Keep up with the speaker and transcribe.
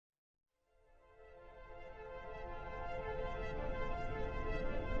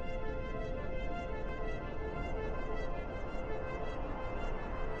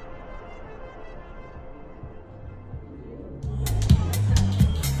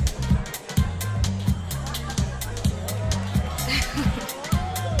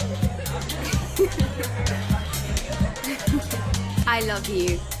love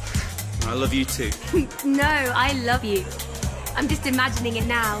you. I love you too. No, I love you. I'm just imagining it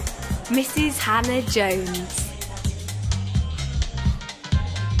now. Mrs. Hannah Jones.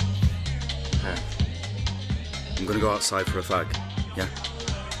 I'm gonna go outside for a fag, yeah?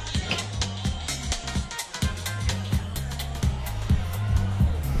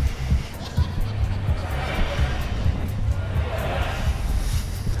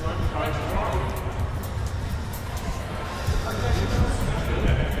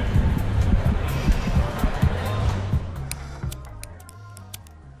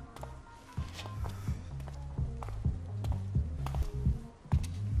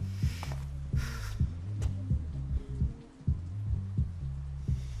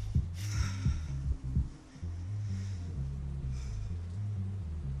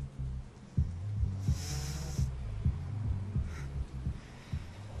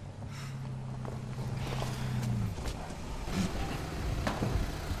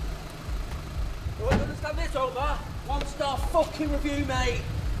 Over. 1-star fucking review, mate.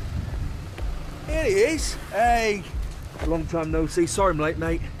 Here he is. Hey. Long time no see. Sorry I'm late,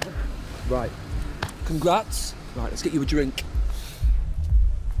 mate. Right. Congrats. Right, let's get you a drink.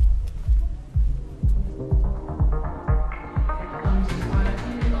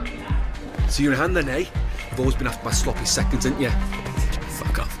 So you're in hand then, eh? You've always been after my sloppy seconds, haven't you?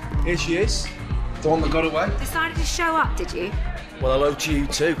 Fuck off. Here she is. The one that got away. Decided to show up, did you? Well, hello to you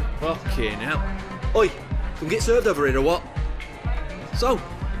too. Fucking hell. Oi, can we get served over here or what? So,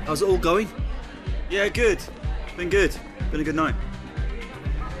 how's it all going? Yeah, good. Been good. Been a good night.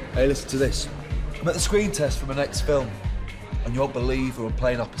 Hey, listen to this. I'm at the screen test for my next film, and you won't believe who I'm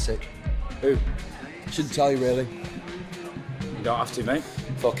playing opposite. Who? Shouldn't tell you, really. You don't have to, mate.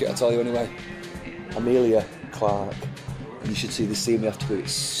 Fuck it, I'll tell you anyway. Amelia Clark. And you should see the scene we have to do.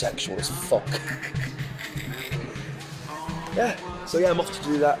 It's sexual as fuck. Yeah, so yeah, I'm off to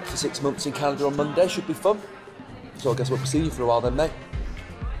do that for 6 months in Canada on Monday. Should be fun. So I guess we'll be seeing you for a while then, mate.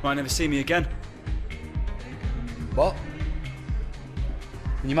 Might never see me again. What?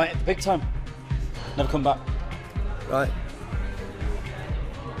 You might hit the big time. Never come back. Right.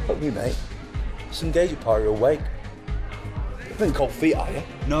 Fuck me, mate. Just engage a party or wake. You've been cold feet, are you?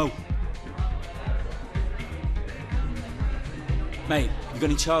 No. Mate, you got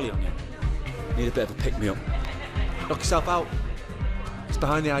any Charlie on you? Need a bit of a pick-me-up. Knock yourself out. It's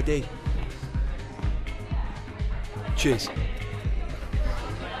behind the ID. Cheers.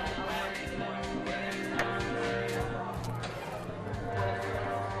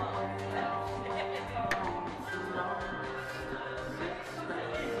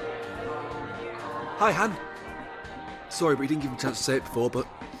 Hi, Han. Sorry, but you didn't give me a chance to say it before, but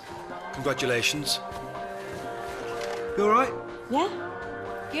congratulations. You all right? Yeah.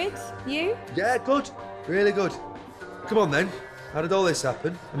 Good. You? Yeah, good. Really good. Come on, then. How did all this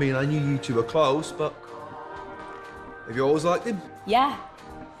happen? I mean, I knew you two were close, but have you always liked him? Yeah.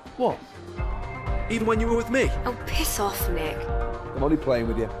 What? Even when you were with me? Oh, piss off, Nick. I'm only playing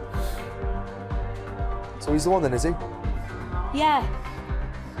with you. So he's the one then, is he? Yeah.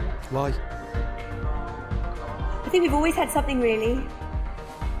 Why? I think we've always had something, really.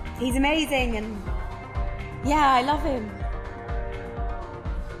 He's amazing, and yeah, I love him.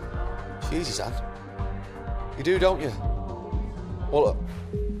 Jesus, Anne. You do, don't you? Well, look,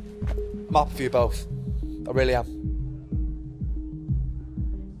 I'm happy for you both. I really am.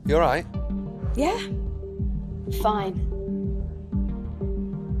 You all right? Yeah. Fine.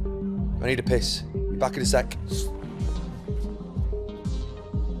 I need a piss. Be back in a sec.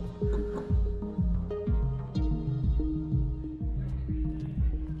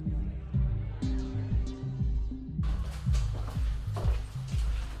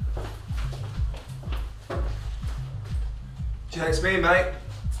 Jay, it's me, mate.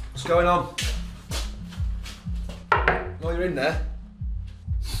 What's going on? Oh, you're in there.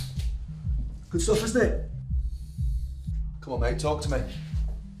 Good stuff, isn't it? Come on, mate, talk to me.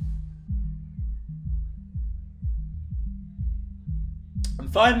 I'm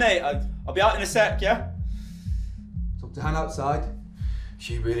fine, mate. I'll be out in a sec, yeah? Talk to Han outside.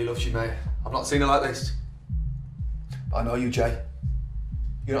 She really loves you, mate. I've not seen her like this. But I know you, Jay.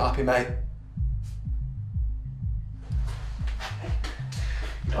 You're not happy, mate.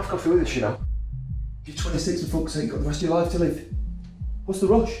 I've got through this, you know. You're 26 and fuck's sake, you've got the rest of your life to live. What's the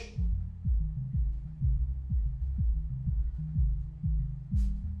rush?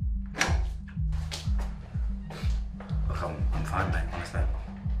 Look, I'm fine, mate, honestly.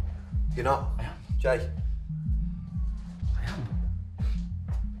 You're not? I am. Jay? I am.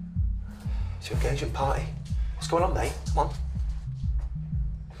 It's your engagement party. What's going on, mate? Come on.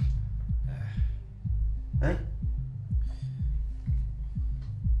 Eh?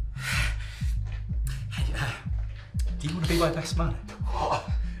 Do you want to be my best man? What?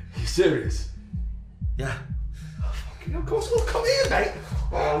 Are you serious? Yeah. Oh, of course, we'll come here, mate.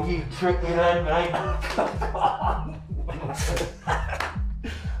 Oh, you tricked me then, mate.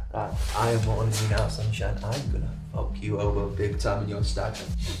 Right, I am warning you now, sunshine. I'm gonna fuck you over big time in your stature.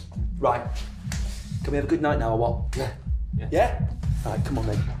 Right. Can we have a good night now, or what? Yeah. Yeah? Right, come on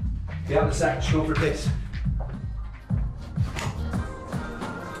then. Be out in a sec, go for a piss.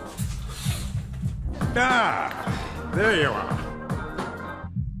 Ah, there you are.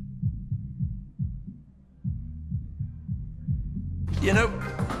 You know,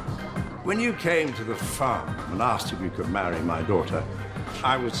 when you came to the farm and asked if you could marry my daughter,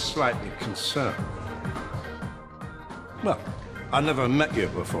 I was slightly concerned. Well, I've never met you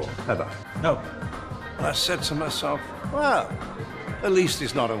before, have I? No. And I said to myself, well, at least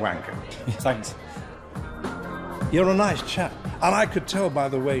he's not a wanker. Thanks. You're a nice chap. And I could tell by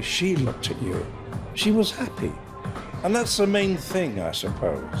the way she looked at you. She was happy. And that's the main thing, I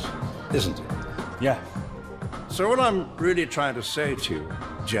suppose, isn't it? Yeah. So what I'm really trying to say to you,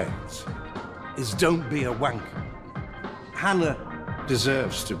 James, is don't be a wanker. Hannah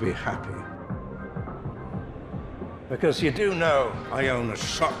deserves to be happy. Because you do know I own a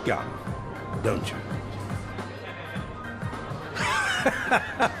shotgun, don't you?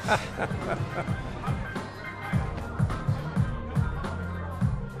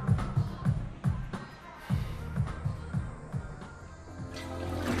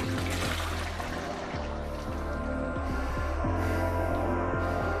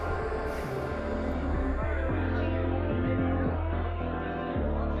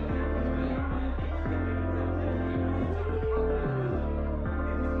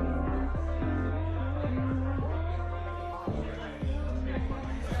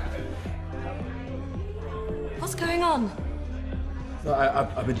 What's going on?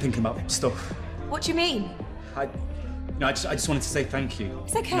 I've been thinking about stuff. What do you mean? I just wanted to say thank you.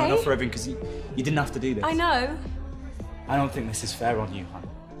 It's okay. Not for everything, because you didn't have to do this. I know. I don't think this is fair on you, Hannah.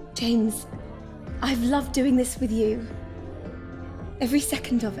 James, I've loved doing this with you. Every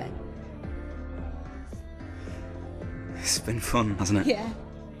second of it. It's been fun, hasn't it? Yeah.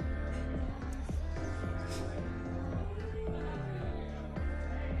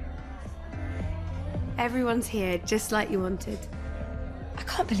 Everyone's here just like you wanted. I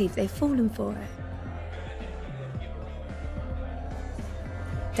can't believe they've fallen for it.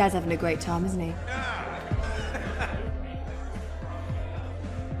 Dad's having a great time, isn't he?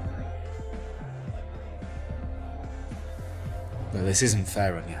 No, this isn't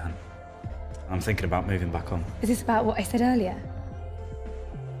fair on you, Hannah. I'm thinking about moving back on. Is this about what I said earlier?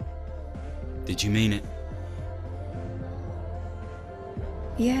 Did you mean it?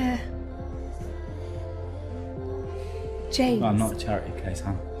 Yeah. James. No, I'm not a charity case,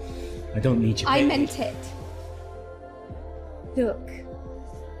 Hannah. I don't need your I pity. meant it. Look.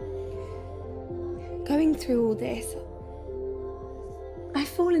 Going through all this, I've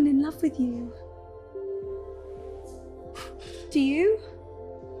fallen in love with you. Do you?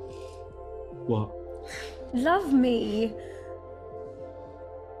 What? Love me.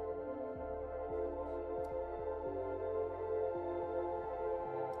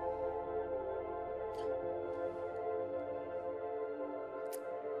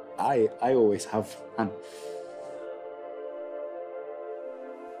 I always have, Hannah.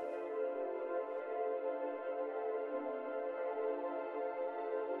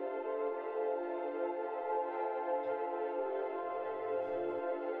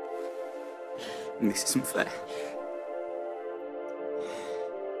 This isn't fair.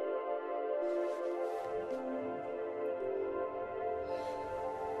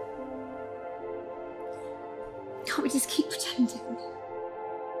 Can't we just keep pretending?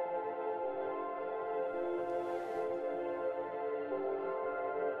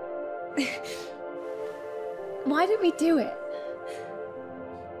 Why don't we do it?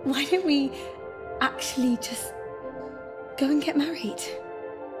 Why don't we actually just go and get married?